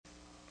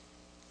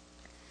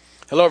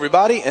Hello,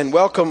 everybody, and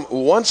welcome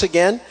once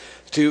again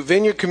to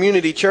Vineyard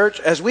Community Church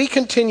as we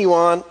continue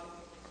on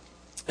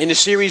in a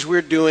series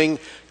we're doing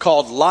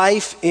called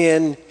Life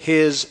in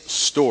His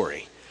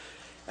Story.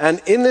 And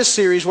in this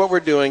series, what we're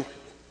doing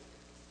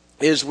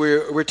is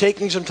we're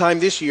taking some time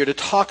this year to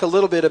talk a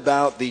little bit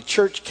about the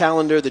church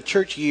calendar, the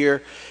church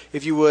year,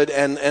 if you would,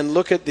 and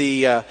look at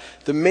the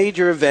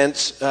major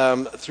events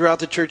throughout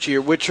the church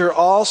year, which are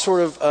all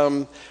sort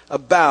of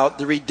about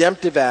the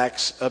redemptive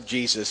acts of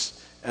Jesus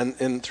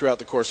and throughout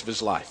the course of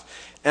his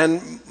life.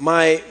 And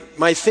my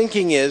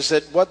thinking is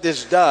that what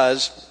this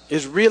does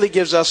is really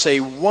gives us a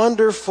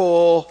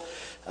wonderful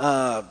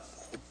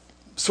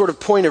sort of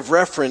point of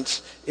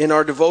reference in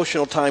our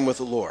devotional time with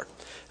the Lord.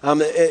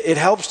 It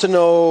helps to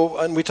know,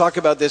 and we talk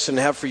about this and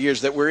have for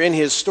years, that we're in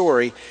his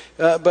story,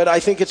 but I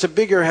think it's a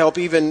bigger help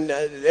even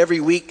every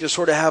week to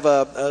sort of have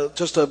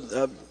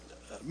a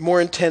more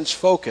intense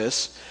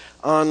focus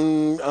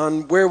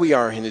on where we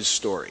are in his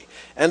story.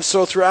 And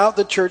so throughout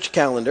the church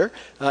calendar,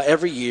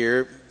 every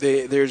year,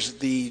 there's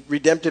the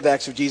redemptive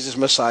acts of Jesus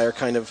Messiah,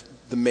 kind of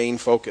the main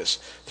focus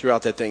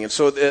throughout that thing. And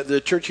so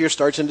the church year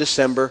starts in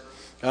December,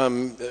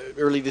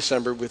 early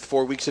December, with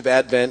 4 weeks of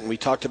Advent, and we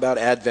talked about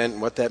Advent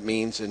and what that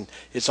means, and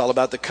it's all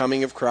about the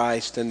coming of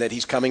Christ and that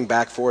he's coming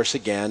back for us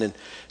again, and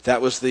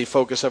that was the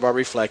focus of our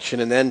reflection.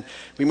 And then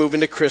we move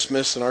into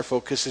Christmas, and our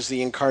focus is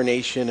the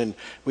incarnation, and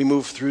we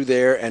move through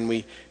there, and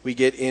we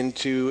get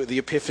into the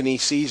Epiphany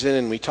season,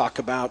 and we talk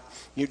about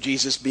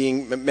Jesus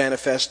being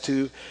manifest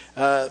to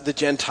the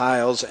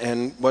Gentiles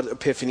and what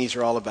Epiphanies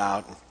are all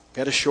about. We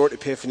had a short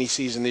Epiphany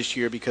season this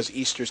year because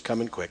Easter's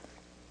coming quick.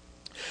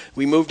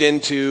 We moved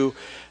into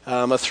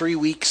a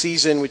 3-week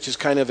season, which is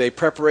kind of a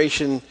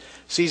preparation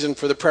season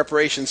for the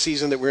preparation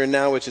season that we're in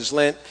now, which is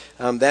Lent.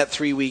 That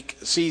 3-week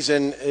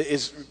season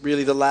is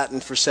really the Latin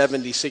for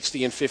 70,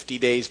 60, and 50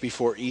 days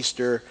before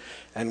Easter.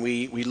 And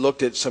we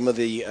looked at some of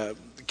the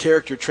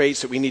character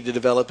traits that we need to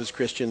develop as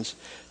Christians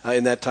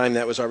in that time.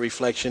 That was our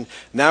reflection.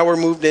 Now we're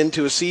moved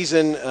into a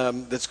season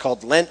that's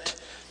called Lent.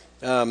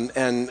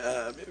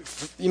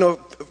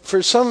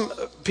 For some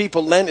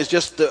people, Lent is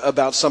just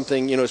about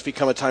something, it's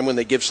become a time when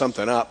they give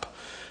something up.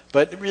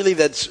 But really,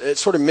 it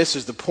sort of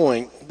misses the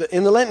point.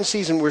 In the Lenten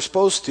season, we're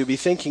supposed to be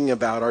thinking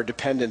about our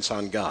dependence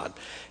on God.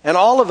 And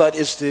all of it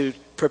is to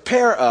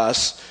prepare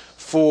us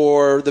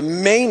for the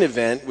main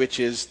event, which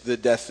is the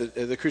death,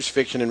 the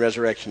crucifixion and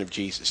resurrection of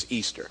Jesus,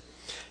 Easter.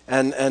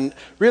 And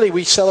really,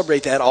 we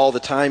celebrate that all the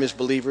time as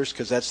believers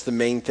because that's the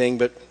main thing.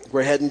 But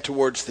we're heading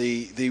towards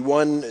the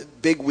one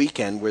big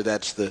weekend where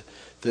that's the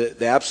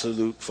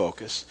absolute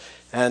focus.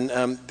 And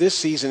this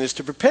season is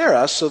to prepare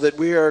us so that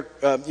we are,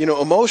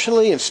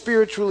 emotionally and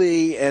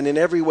spiritually and in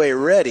every way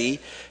ready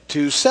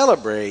to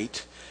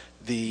celebrate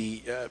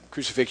the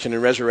crucifixion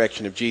and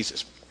resurrection of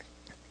Jesus.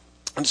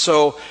 And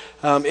so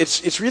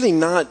it's really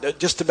not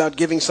just about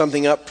giving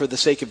something up for the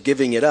sake of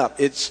giving it up.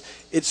 It's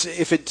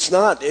if it's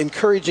not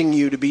encouraging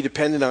you to be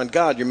dependent on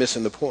God, you're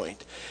missing the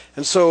point.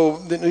 And so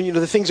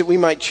the things that we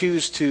might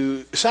choose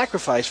to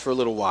sacrifice for a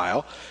little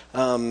while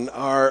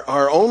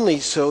are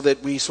only so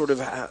that we sort of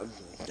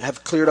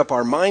have cleared up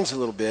our minds a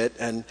little bit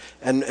and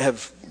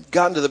have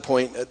gotten to the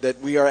point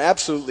that we are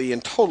absolutely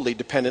and totally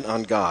dependent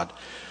on God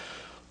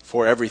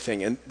for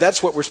everything. And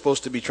that's what we're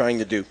supposed to be trying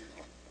to do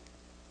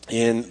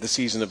in the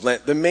season of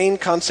Lent. The main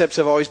concepts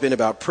have always been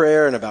about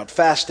prayer and about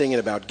fasting and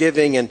about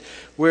giving, and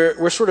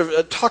we're sort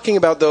of talking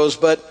about those,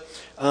 but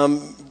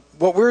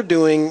what we're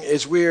doing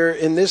is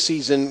in this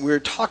season, we're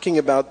talking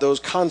about those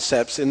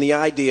concepts and the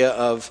idea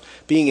of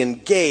being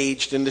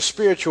engaged in the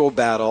spiritual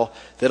battle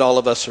that all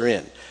of us are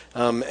in.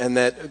 And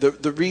that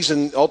the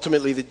reason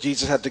ultimately that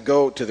Jesus had to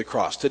go to the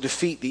cross to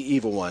defeat the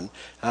evil one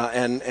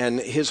and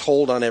his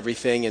hold on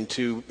everything and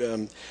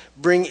to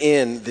bring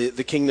in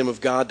the kingdom of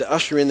God, to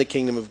usher in the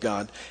kingdom of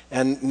God.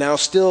 And now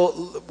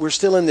we're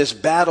still in this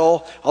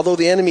battle. Although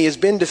the enemy has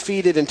been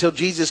defeated until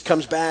Jesus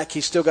comes back,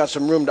 he's still got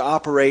some room to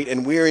operate,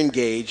 and we're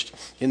engaged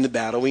in the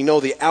battle. We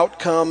know the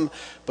outcome,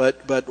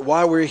 but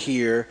while we're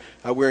here,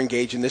 we're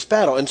engaged in this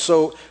battle. And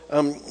so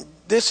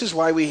this is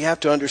why we have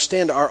to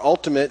understand our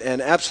ultimate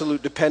and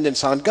absolute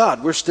dependence on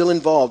God. We're still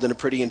involved in a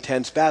pretty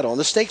intense battle, and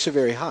the stakes are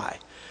very high.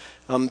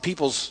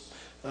 People's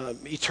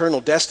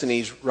eternal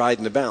destinies ride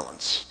in the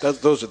balance.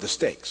 Those are the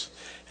stakes.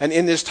 And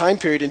in this time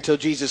period until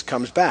Jesus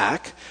comes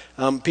back,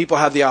 people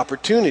have the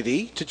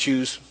opportunity to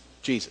choose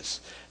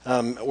Jesus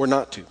or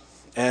not to.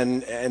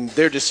 And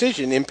their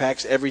decision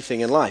impacts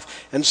everything in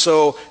life. And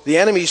so the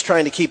enemy's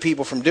trying to keep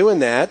people from doing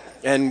that,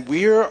 and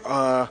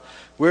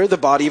we're the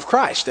body of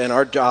Christ, and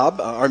our job,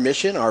 our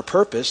mission, our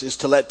purpose is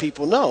to let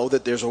people know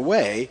that there's a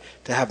way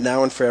to have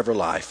now and forever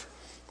life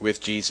with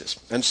Jesus.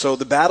 And so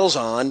the battle's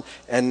on,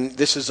 and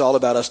this is all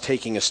about us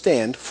taking a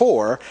stand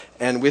for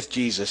and with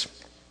Jesus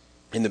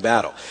in the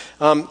battle.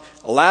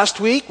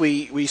 Last week,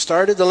 we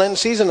started the Lenten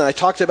season, and I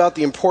talked about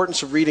the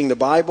importance of reading the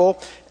Bible,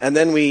 and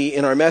then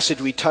in our message,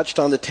 we touched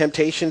on the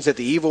temptations that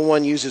the evil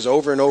one uses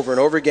over and over and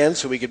over again,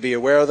 so we could be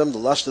aware of them: the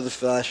lust of the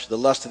flesh, the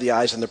lust of the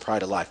eyes, and the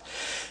pride of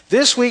life.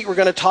 This week, we're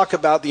going to talk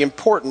about the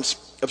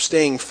importance of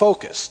staying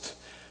focused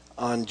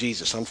on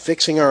Jesus, on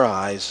fixing our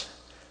eyes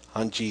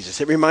on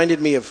Jesus. It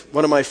reminded me of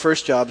one of my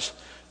first jobs,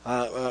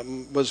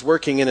 was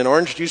working in an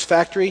orange juice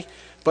factory,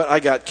 but I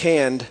got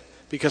canned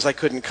because I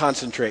couldn't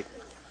concentrate.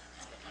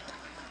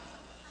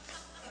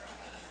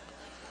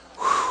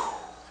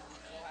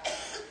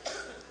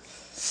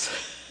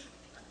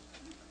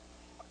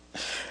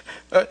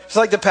 It's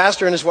like the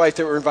pastor and his wife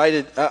that were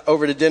invited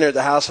over to dinner at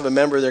the house of a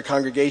member of their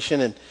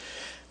congregation, and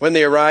when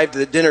they arrived,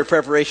 the dinner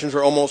preparations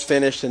were almost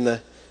finished, and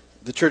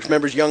the church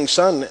member's young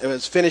son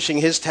was finishing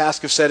his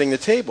task of setting the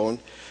table. And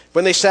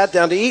when they sat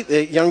down to eat,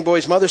 the young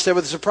boy's mother said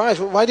with a surprise,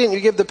 "Well, why didn't you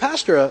give the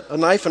pastor a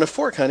knife and a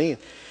fork, honey?"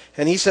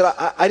 And he said,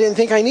 I didn't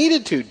think I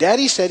needed to.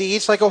 Daddy said he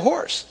eats like a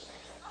horse.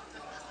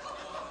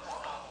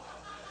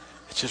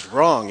 It's just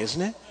wrong,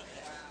 isn't it?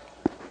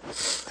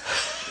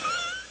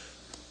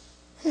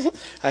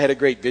 I had a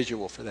great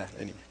visual for that.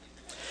 Anyway.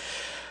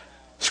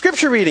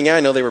 Scripture reading,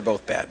 I know they were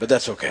both bad, but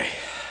that's okay.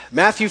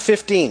 Matthew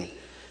 15,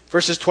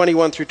 verses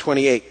 21 through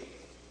 28.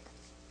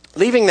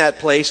 Leaving that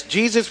place,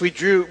 Jesus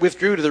withdrew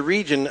to the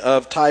region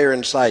of Tyre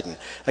and Sidon.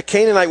 A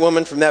Canaanite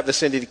woman from that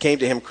vicinity came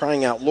to him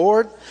crying out,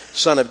 "Lord,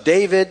 Son of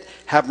David,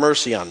 have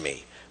mercy on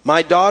me.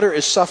 My daughter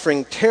is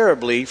suffering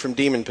terribly from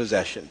demon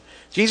possession."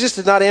 Jesus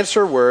did not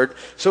answer a word,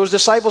 so his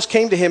disciples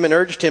came to him and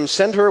urged him,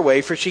 "Send her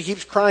away, for she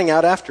keeps crying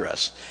out after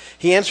us."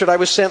 He answered, "I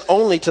was sent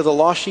only to the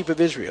lost sheep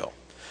of Israel."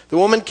 The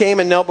woman came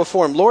and knelt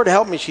before him. "Lord,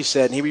 help me," she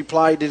said. And he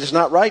replied, "It is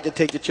not right to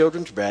take the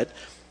children's bread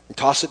and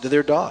toss it to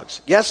their dogs."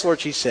 "Yes, Lord,"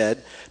 she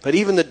said, "but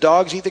even the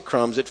dogs eat the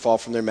crumbs that fall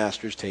from their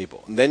master's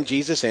table." And then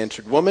Jesus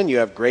answered, "Woman, you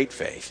have great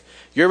faith.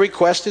 Your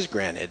request is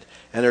granted."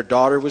 And her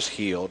daughter was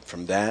healed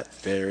from that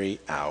very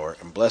hour.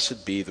 And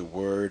blessed be the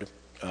word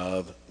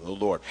of the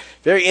Lord.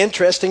 Very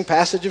interesting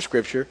passage of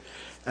Scripture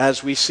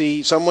as we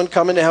see someone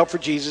coming to help for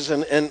Jesus.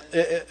 And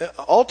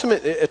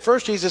ultimately, at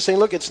first Jesus is saying,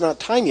 look, it's not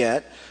time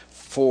yet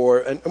for,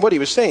 and what he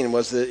was saying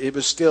was that it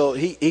was still,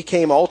 he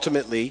came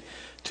ultimately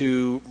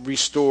to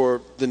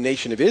restore the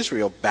nation of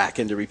Israel back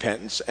into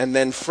repentance, and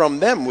then from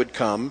them would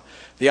come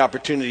the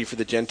opportunity for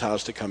the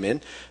Gentiles to come in.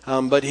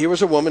 But here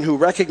was a woman who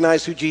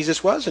recognized who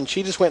Jesus was, and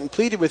she just went and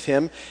pleaded with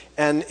him,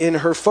 and in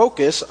her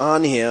focus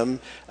on him,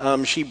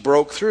 she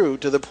broke through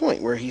to the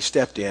point where he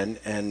stepped in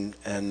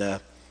and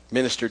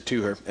ministered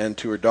to her and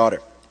to her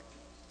daughter.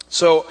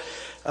 So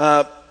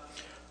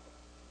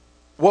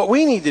what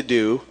we need to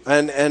do,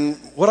 and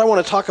what I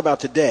want to talk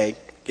about today,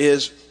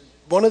 is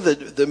one of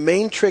the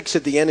main tricks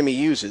that the enemy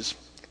uses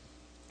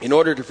in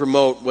order to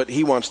promote what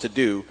he wants to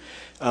do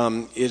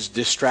is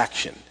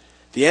distraction.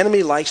 The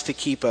enemy likes to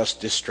keep us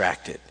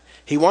distracted.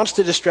 He wants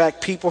to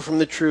distract people from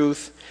the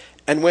truth,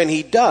 and when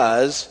he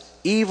does,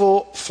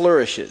 evil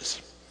flourishes.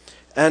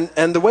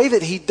 And the way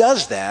that he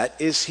does that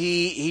is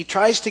he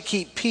tries to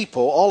keep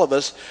people, all of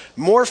us,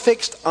 more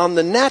fixed on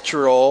the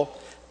natural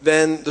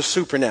than the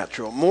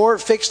supernatural, more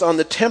fixed on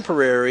the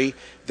temporary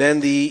than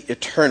the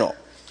eternal,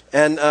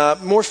 and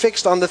more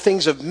fixed on the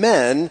things of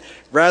men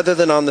rather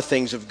than on the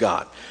things of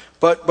God.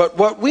 But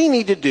what we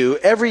need to do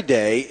every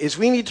day is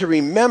we need to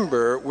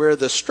remember where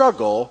the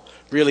struggle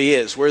really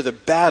is, where the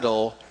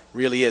battle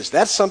really is.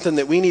 That's something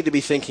that we need to be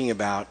thinking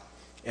about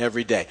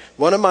every day.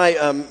 One of my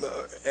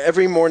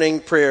every morning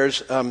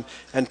prayers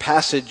and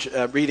passage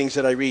readings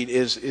that I read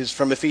is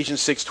from Ephesians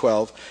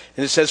 6:12,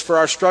 and it says, "For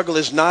our struggle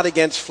is not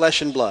against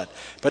flesh and blood,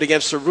 but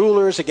against the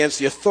rulers, against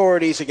the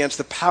authorities, against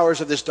the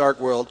powers of this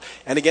dark world,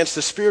 and against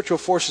the spiritual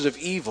forces of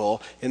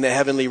evil in the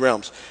heavenly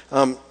realms."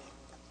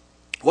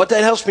 What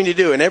that helps me to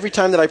do, and every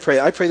time that I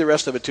pray the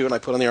rest of it too, and I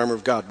put on the armor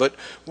of God. But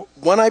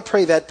when I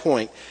pray that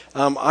point,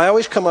 I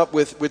always come up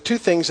with two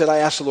things that I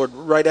ask the Lord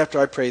right after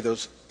I pray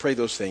those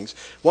things.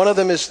 One of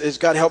them is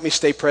God, help me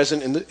stay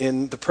present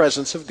in the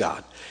presence of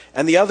God.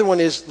 And the other one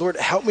is, Lord,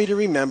 help me to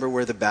remember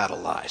where the battle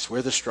lies,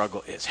 where the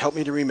struggle is. Help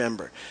me to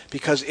remember,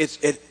 because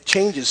it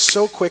changes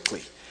so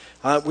quickly.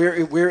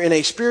 We're in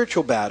a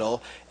spiritual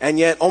battle, and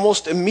yet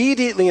almost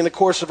immediately in the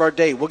course of our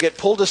day, we'll get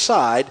pulled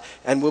aside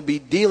and we'll be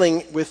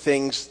dealing with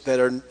things that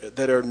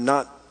are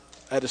not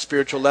at a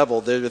spiritual level.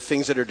 They're the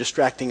things that are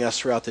distracting us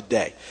throughout the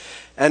day.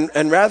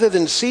 And rather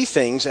than see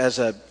things as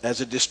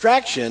a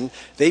distraction,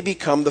 they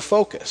become the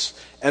focus.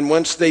 And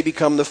once they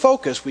become the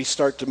focus, we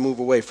start to move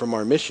away from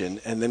our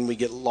mission, and then we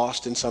get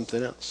lost in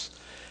something else.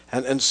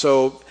 And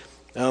so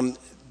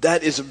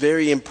that is a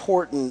very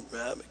important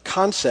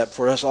concept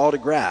for us all to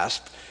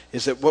grasp,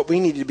 is that what we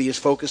need to be is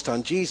focused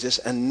on Jesus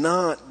and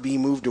not be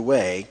moved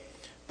away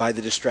by the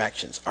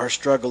distractions. Our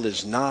struggle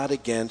is not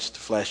against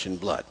flesh and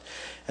blood.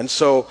 And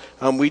so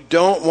we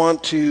don't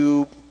want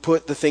to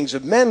put the things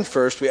of men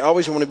first. We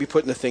always want to be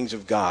putting the things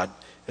of God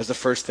as the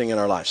first thing in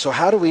our lives. So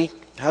how do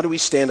we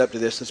stand up to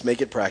this? Let's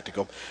make it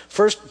practical.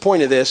 First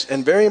point of this,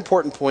 and very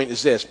important point,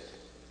 is this.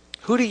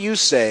 Who do you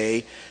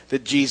say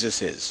that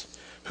Jesus is?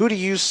 Who do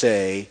you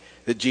say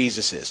that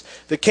Jesus is.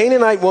 The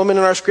Canaanite woman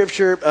in our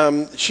scripture,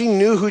 she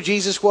knew who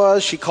Jesus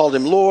was. She called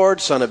him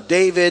Lord, Son of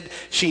David.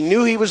 She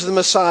knew he was the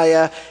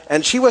Messiah,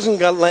 and she wasn't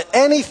going to let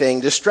anything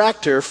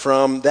distract her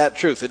from that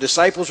truth. The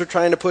disciples were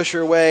trying to push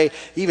her away.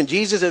 Even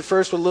Jesus at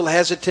first was a little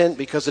hesitant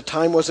because the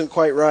time wasn't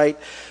quite right.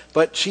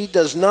 But she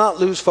does not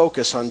lose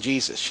focus on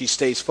Jesus. She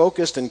stays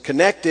focused and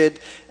connected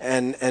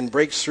and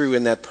breaks through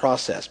in that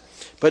process.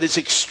 But it's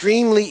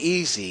extremely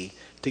easy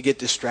to get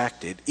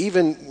distracted,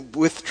 even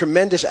with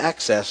tremendous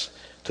access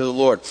to the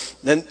Lord.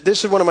 And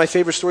this is one of my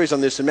favorite stories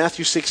on this in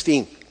Matthew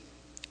 16,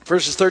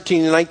 verses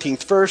 13 and 19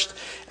 first,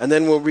 and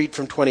then we'll read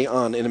from 20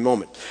 on in a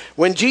moment.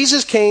 When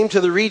Jesus came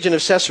to the region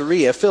of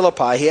Caesarea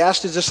Philippi, he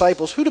asked his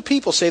disciples, "Who do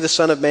people say the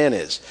Son of Man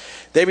is?"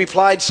 They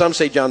replied, "Some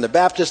say John the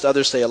Baptist,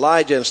 others say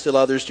Elijah, and still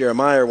others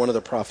Jeremiah or one of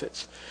the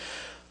prophets."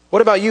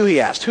 "What about you?" he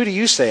asked. "Who do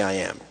you say I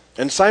am?"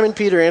 And Simon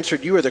Peter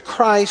answered, "You are the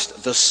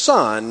Christ, the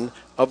Son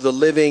of the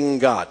living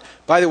God."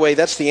 By the way,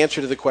 that's the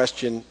answer to the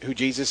question who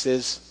Jesus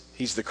is.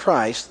 He's the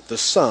Christ, the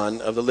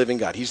Son of the living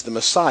God. He's the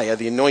Messiah,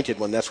 the anointed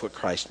one. That's what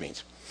Christ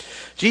means.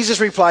 Jesus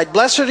replied,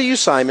 "Blessed are you,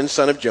 Simon,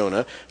 son of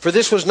Jonah, for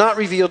this was not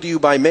revealed to you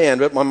by man,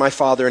 but by my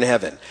Father in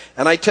heaven.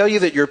 And I tell you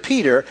that you're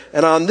Peter,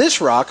 and on this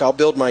rock I'll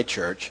build my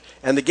church,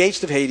 and the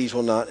gates of Hades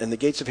will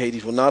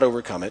not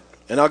overcome it.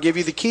 And I'll give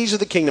you the keys of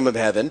the kingdom of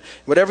heaven.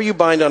 Whatever you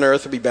bind on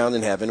earth will be bound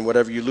in heaven, and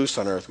whatever you loose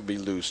on earth will be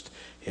loosed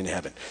in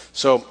heaven."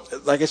 So,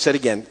 like I said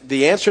again,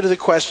 the answer to the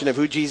question of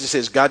who Jesus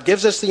is, God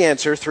gives us the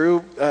answer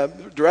through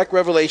direct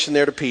revelation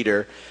there to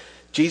Peter.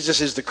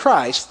 Jesus is the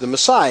Christ, the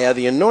Messiah,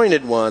 the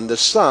anointed one, the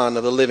Son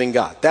of the living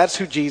God. That's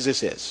who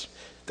Jesus is.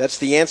 That's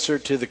the answer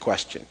to the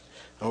question.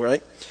 All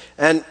right?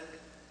 And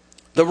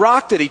the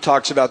rock that he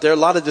talks about there, a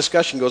lot of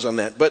discussion goes on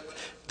that. But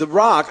the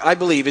rock, I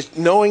believe, is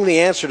knowing the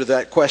answer to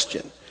that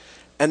question.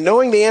 And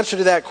knowing the answer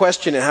to that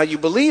question and how you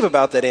believe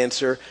about that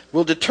answer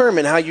will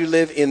determine how you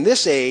live in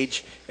this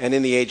age and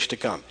in the age to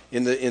come.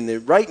 In the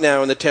right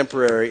now, in the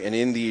temporary, and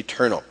in the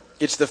eternal.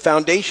 It's the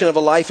foundation of a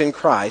life in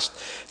Christ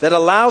that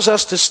allows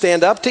us to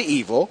stand up to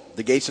evil.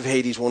 The gates of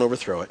Hades won't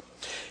overthrow it.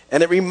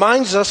 And it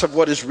reminds us of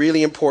what is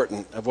really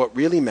important, of what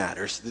really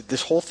matters.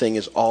 This whole thing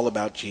is all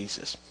about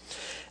Jesus.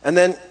 And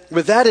then,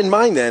 with that in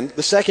mind then,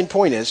 the second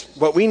point is,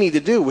 what we need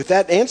to do with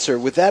that answer,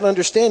 with that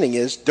understanding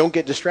is, don't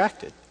get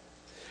distracted.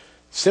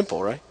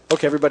 Simple, right?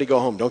 Okay, everybody go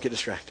home. Don't get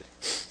distracted.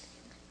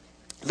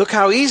 Look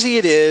how easy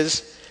it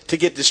is to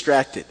get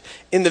distracted.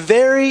 In the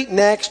very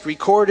next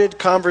recorded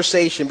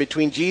conversation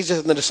between Jesus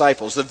and the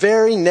disciples, the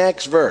very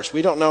next verse,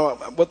 we don't know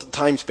what the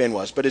time span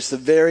was, but it's the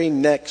very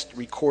next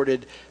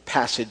recorded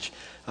passage,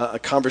 a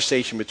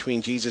conversation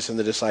between Jesus and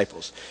the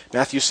disciples.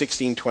 Matthew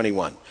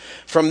 16:21.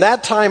 From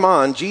that time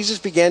on, Jesus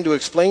began to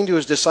explain to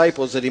his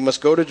disciples that he must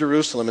go to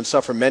Jerusalem and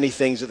suffer many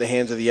things at the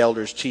hands of the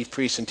elders, chief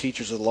priests, and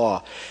teachers of the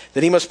law,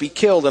 that he must be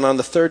killed and on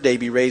the third day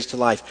be raised to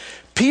life.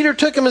 Peter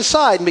took him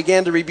aside and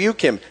began to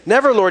rebuke him.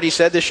 "Never, Lord," he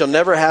said, "this shall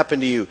never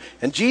happen to you."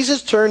 And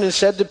Jesus turned and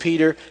said to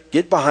Peter,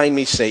 "Get behind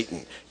me,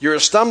 Satan. You're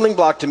a stumbling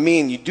block to me,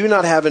 and you do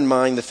not have in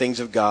mind the things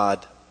of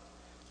God,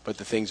 but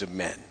the things of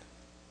men."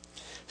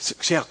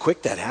 See how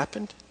quick that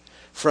happened?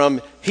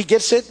 From, he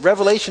gets it,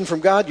 revelation from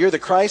God, you're the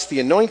Christ, the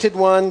anointed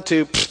one,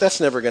 to, that's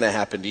never going to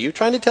happen to you.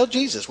 Trying to tell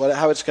Jesus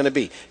how it's going to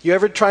be. You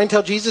ever try and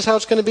tell Jesus how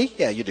it's going to be?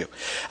 Yeah, you do.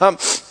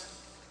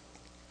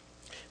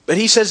 But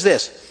he says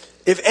this,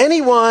 "If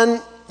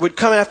anyone would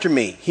come after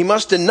me, he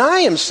must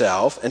deny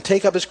himself and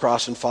take up his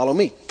cross and follow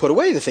me. Put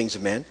away the things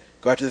of men,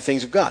 go after the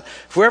things of God.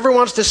 Whoever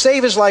wants to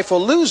save his life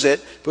will lose it,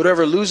 but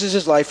whoever loses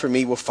his life for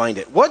me will find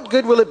it. What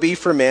good will it be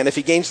for a man if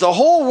he gains the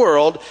whole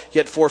world,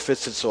 yet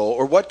forfeits his soul?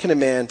 Or what can a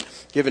man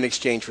give in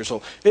exchange for his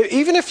soul?"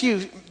 Even if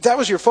that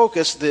was your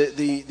focus,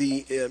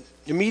 the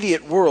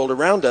immediate world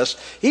around us,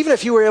 even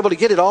if you were able to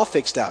get it all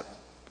fixed out,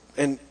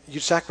 and you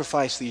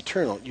sacrifice the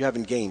eternal, you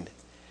haven't gained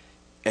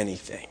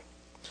anything.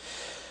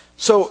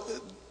 So,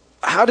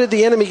 how did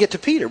the enemy get to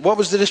Peter? What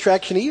was the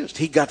distraction he used?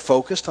 He got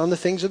focused on the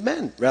things of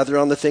men rather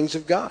on the things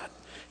of God.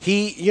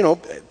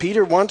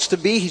 Peter wants to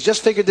be, he's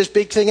just figured this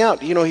big thing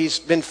out. He's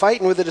been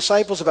fighting with the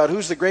disciples about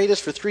who's the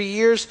greatest for 3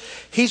 years.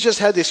 He's just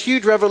had this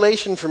huge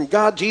revelation from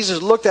God.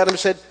 Jesus looked at him and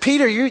said,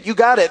 "Peter, you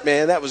got it,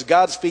 man. That was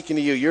God speaking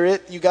to you. You're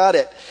it. You got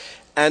it."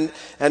 And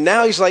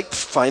now he's like,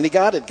 finally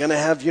got it. Going to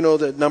have,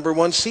 the number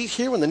one seat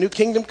here when the new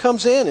kingdom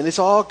comes in, and it's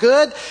all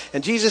good.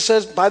 And Jesus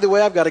says, "By the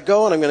way, I've got to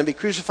go, and I'm going to be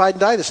crucified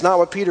and die." That's not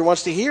what Peter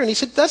wants to hear. And he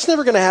said, "That's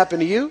never going to happen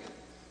to you.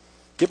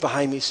 Get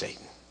behind me,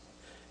 Satan.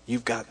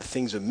 You've got the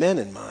things of men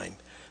in mind,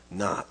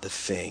 not the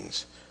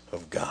things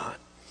of God."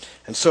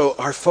 And so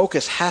our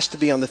focus has to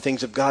be on the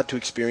things of God to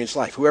experience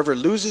life. Whoever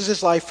loses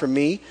his life for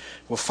me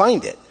will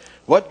find it.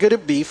 What good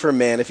it be for a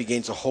man if he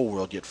gains the whole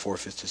world yet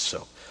forfeits his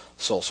soul?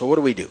 So what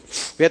do?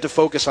 We have to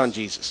focus on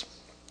Jesus.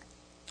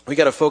 We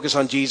got to focus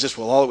on Jesus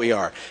with all that we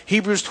are.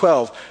 Hebrews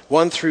 12,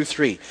 1 through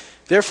 3.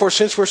 Therefore,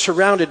 since we're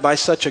surrounded by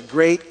such a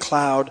great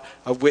cloud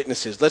of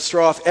witnesses, let's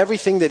throw off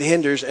everything that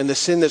hinders and the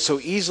sin that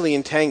so easily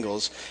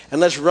entangles, and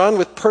let's run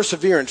with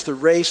perseverance the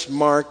race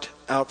marked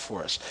out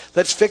for us.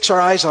 Let's fix our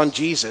eyes on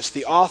Jesus,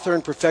 the author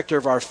and perfecter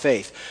of our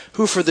faith,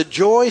 who for the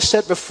joy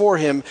set before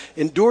him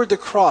endured the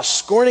cross,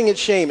 scorning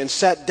its shame, and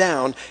sat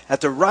down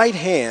at the right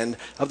hand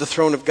of the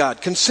throne of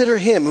God. Consider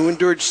him who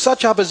endured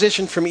such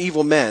opposition from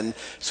evil men,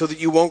 so that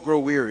you won't grow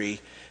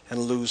weary and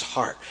lose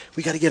heart.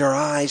 We got to get our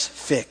eyes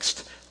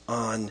fixed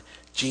on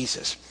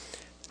Jesus.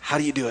 How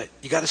do you do it?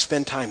 You got to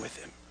spend time with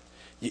him.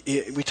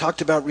 We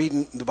talked about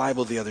reading the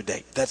Bible the other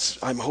day.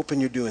 I'm hoping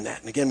you're doing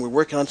that. And again, we're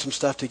working on some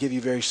stuff to give you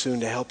very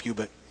soon to help you,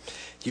 but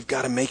you've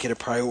got to make it a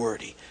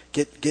priority.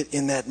 Get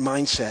in that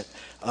mindset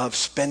of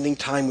spending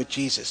time with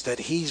Jesus, that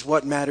he's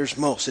what matters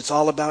most. It's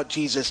all about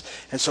Jesus,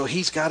 and so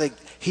he's got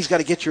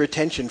to get your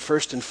attention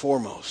first and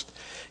foremost.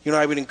 You know,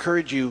 I would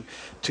encourage you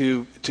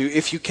to,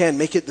 if you can,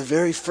 make it the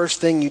very first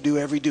thing you do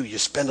every day. You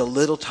spend a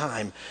little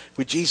time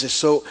with Jesus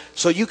so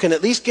you can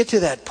at least get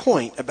to that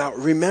point about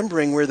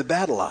remembering where the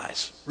battle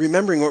lies,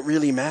 remembering what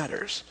really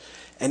matters,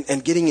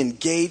 and getting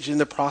engaged in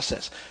the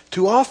process.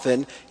 Too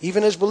often,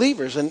 even as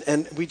believers,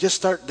 and we just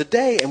start the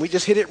day and we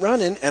just hit it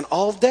running, and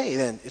all day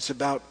then it's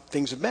about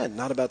things of men,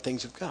 not about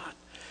things of God.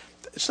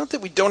 It's not that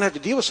we don't have to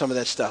deal with some of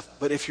that stuff,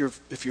 but if your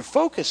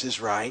focus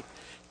is right,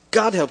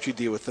 God helps you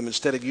deal with them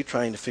instead of you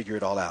trying to figure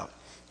it all out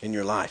in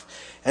your life.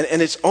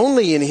 And it's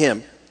only in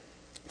him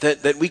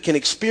that we can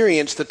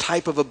experience the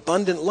type of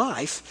abundant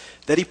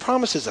life that he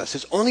promises us.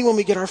 It's only when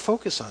we get our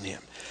focus on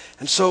him.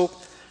 And so,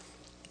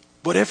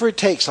 whatever it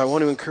takes, I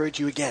want to encourage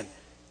you again.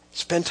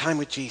 Spend time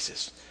with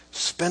Jesus.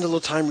 Spend a little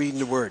time reading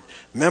the Word.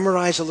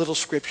 Memorize a little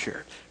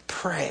Scripture.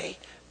 Pray.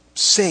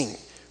 Sing.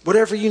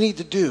 Whatever you need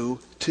to do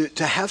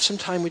to have some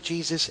time with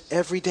Jesus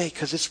every day,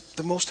 because it's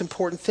the most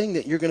important thing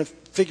that you're going to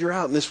figure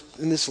out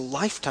in this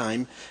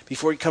lifetime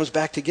before he comes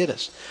back to get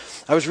us.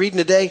 I was reading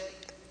today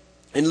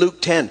in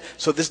Luke 10.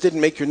 So this didn't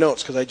make your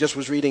notes because I just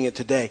was reading it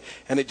today,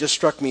 and it just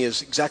struck me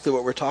as exactly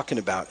what we're talking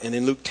about. And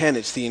in Luke 10,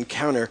 it's the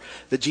encounter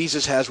that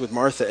Jesus has with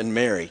Martha and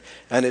Mary.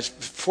 And it's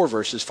 5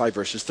 verses,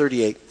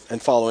 38 and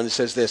following. It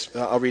says this.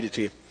 I'll read it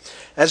to you.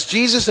 As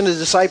Jesus and his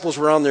disciples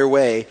were on their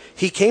way,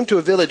 he came to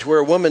a village where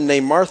a woman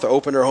named Martha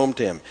opened her home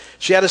to him.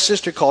 She had a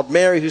sister called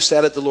Mary who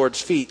sat at the Lord's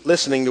feet,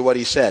 listening to what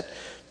he said.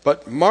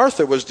 But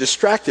Martha was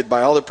distracted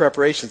by all the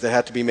preparations that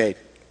had to be made.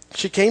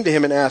 She came to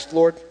him and asked,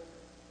 Lord,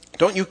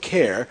 don't you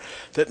care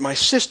that my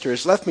sister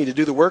has left me to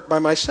do the work by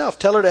myself?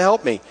 Tell her to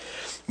help me.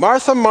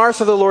 Martha,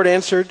 Martha, the Lord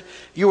answered,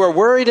 you are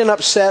worried and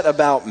upset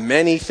about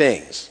many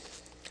things,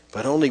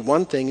 but only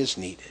one thing is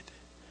needed.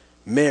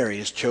 Mary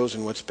has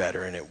chosen what's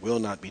better, and it will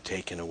not be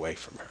taken away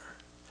from her.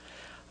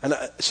 And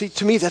see,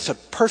 to me, that's a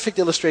perfect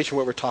illustration of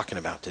what we're talking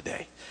about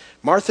today.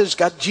 Martha's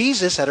got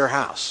Jesus at her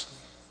house.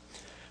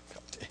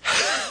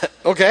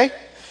 Okay?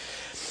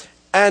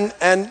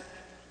 And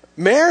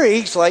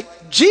Mary's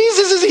like,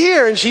 Jesus is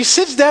here. And she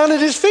sits down at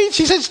his feet.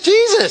 She says,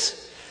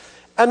 Jesus.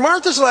 And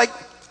Martha's like,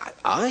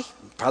 I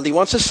probably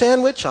wants a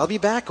sandwich. I'll be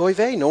back. Oy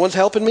vey. No one's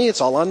helping me. It's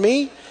all on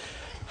me.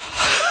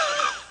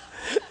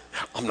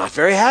 I'm not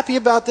very happy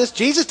about this.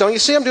 Jesus, don't you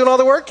see I'm doing all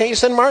the work? Can't you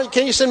send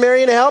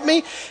Mary in to help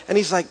me? And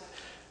he's like,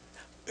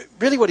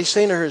 really what he's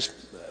saying to her is,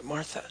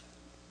 Martha,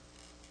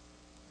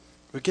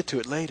 we'll get to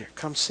it later.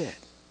 Come sit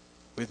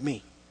with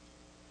me.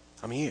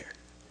 I'm here.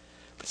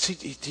 But see,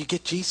 do you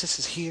get Jesus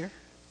is here?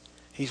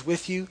 He's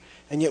with you,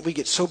 and yet we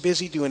get so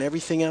busy doing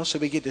everything else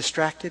that we get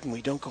distracted and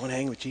we don't go and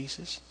hang with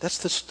Jesus.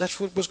 That's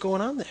what was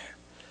going on there.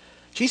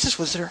 Jesus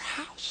was at her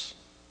house.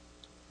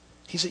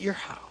 He's at your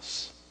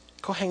house.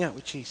 Go hang out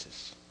with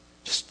Jesus.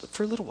 Just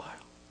for a little while.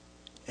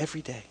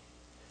 Every day.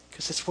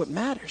 Because that's what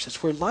matters.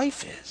 That's where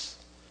life is.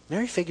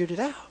 Mary figured it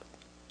out.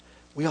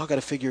 We all got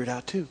to figure it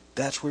out too.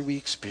 That's where we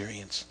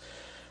experience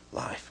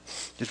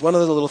life. There's one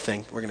other little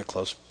thing. We're going to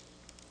close.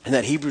 And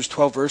that Hebrews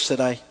 12 verse that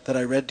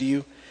I read to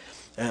you.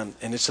 And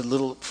it's a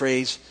little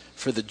phrase,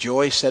 for the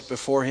joy set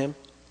before him,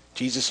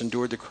 Jesus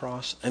endured the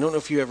cross. I don't know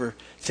if you ever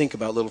think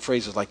about little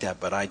phrases like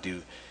that, but I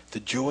do. The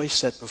joy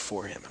set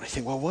before him. And I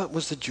think, well, what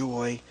was the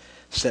joy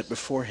set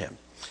before him?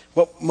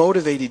 What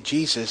motivated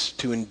Jesus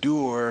to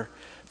endure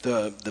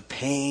the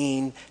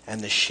pain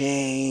and the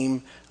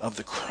shame of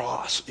the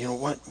cross? You know,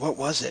 what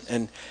was it?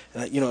 And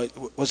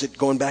was it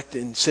going back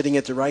and sitting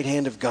at the right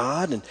hand of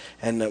God?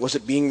 And was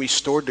it being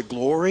restored to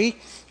glory?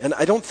 And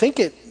I don't think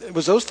it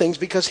was those things,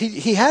 because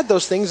he had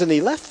those things and he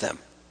left them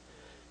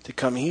to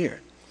come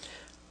here.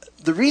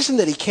 The reason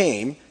that he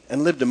came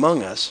and lived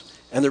among us,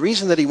 and the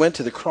reason that he went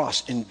to the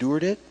cross,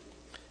 endured it,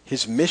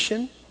 his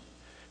mission,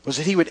 was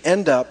that he would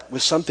end up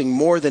with something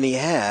more than he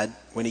had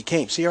when he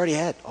came. See, he already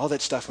had all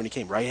that stuff when he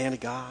came. Right hand of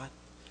God,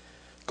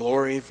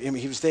 glory.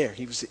 He was there.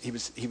 He was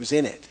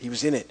in it. He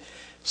was in it.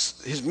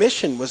 His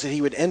mission was that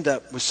he would end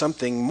up with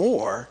something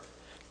more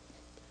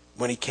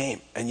when he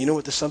came. And you know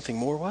what the something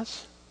more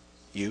was?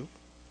 You.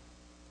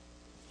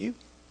 He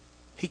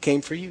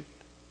came for you.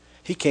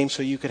 He came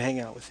so you could hang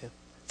out with him.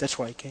 That's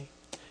why he came.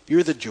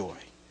 You're the joy.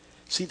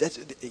 See,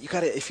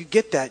 if you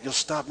get that, you'll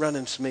stop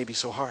running maybe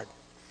so hard.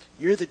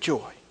 You're the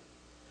joy.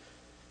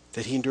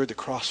 that he endured the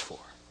cross for.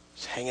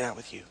 He's hanging out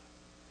with you.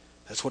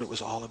 That's what it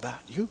was all about.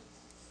 You.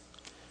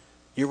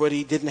 You're what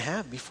he didn't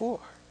have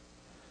before.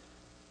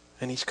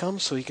 And he's come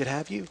so he could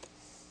have you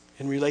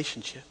in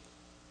relationship.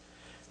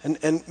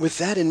 And with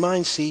that in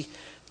mind, see,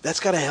 that's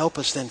got to help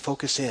us then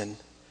focus in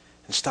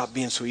and stop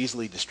being so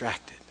easily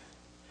distracted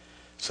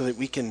so that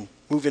we can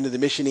move into the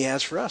mission he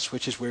has for us,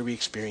 which is where we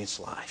experience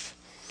life.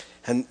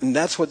 And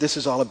that's what this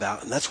is all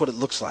about, and that's what it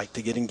looks like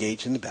to get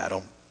engaged in the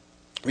battle.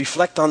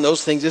 Reflect on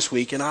those things this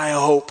week, and I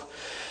hope,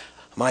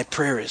 my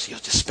prayer is you'll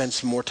just spend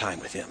some more time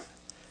with him.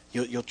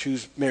 You'll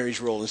choose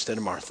Mary's role instead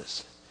of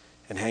Martha's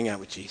and hang out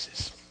with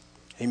Jesus.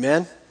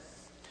 Amen?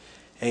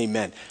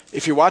 Amen.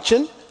 If you're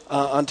watching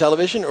on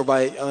television or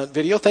by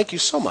video, thank you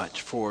so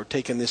much for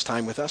taking this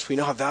time with us. We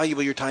know how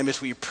valuable your time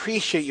is. We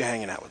appreciate you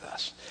hanging out with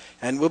us.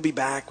 And we'll be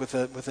back with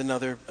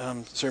another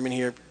sermon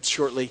here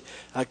shortly.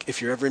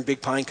 If you're ever in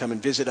Big Pine, come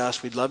and visit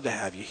us. We'd love to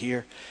have you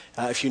here.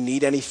 If you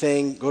need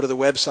anything, go to the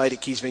website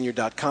at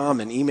keysvineyard.com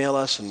and email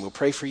us, and we'll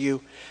pray for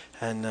you.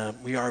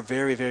 And we are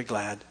very, very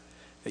glad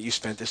that you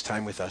spent this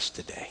time with us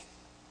today.